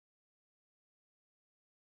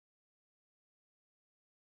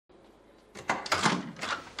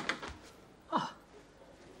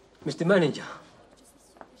Mr. Manager.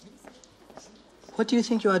 What do you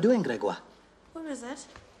think you are doing, Gregoire? What is it?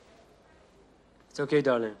 It's okay,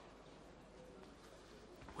 darling.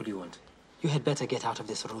 What do you want? You had better get out of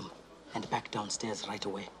this room and back downstairs right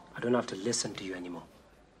away. I don't have to listen to you anymore.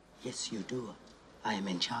 Yes, you do. I am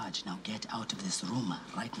in charge. Now get out of this room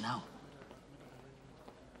right now.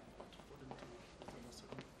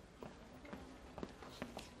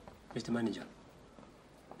 Mr. Manager,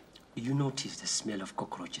 do you notice the smell of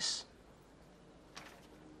cockroaches?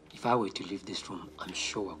 If I were to leave this room, I'm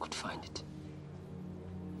sure I could find it.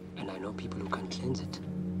 And I know people who can cleanse it.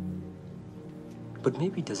 But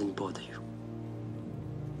maybe it doesn't bother you.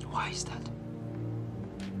 Why is that?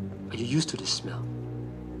 Are you used to the smell?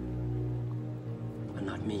 But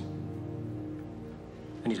not me.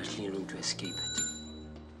 I need a clean room to escape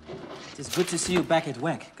it. It is good to see you back at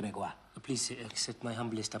work, Gregoire. Please accept my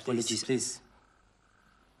humblest apologies. Please.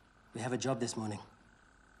 We have a job this morning.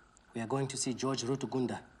 We are going to see George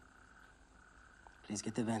Rutugunda. Please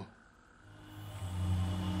get the van.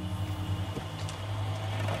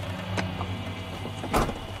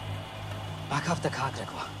 Back up the car,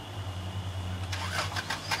 Gregoire.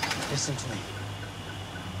 Listen to me.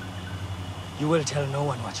 You will tell no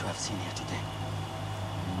one what you have seen here today.